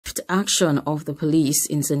action of the police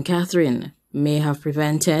in St. Catherine may have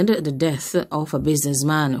prevented the death of a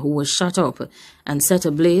businessman who was shot up and set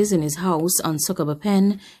ablaze in his house on Succubba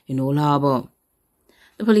Pen in Old Harbour.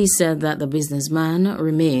 The police said that the businessman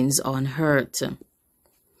remains unhurt.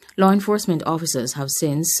 Law enforcement officers have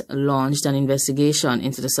since launched an investigation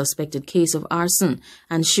into the suspected case of arson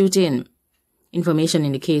and shooting. Information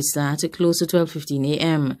indicates that close to 12:15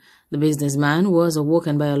 a.m., the businessman was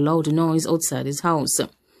awoken by a loud noise outside his house.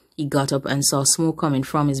 He got up and saw smoke coming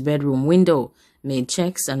from his bedroom window, made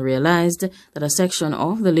checks and realized that a section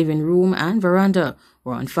of the living room and veranda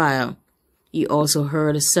were on fire. He also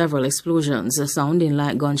heard several explosions sounding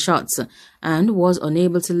like gunshots and was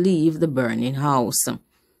unable to leave the burning house.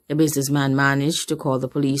 The businessman managed to call the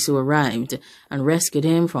police, who arrived and rescued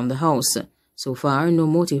him from the house. So far, no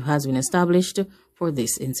motive has been established for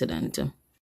this incident.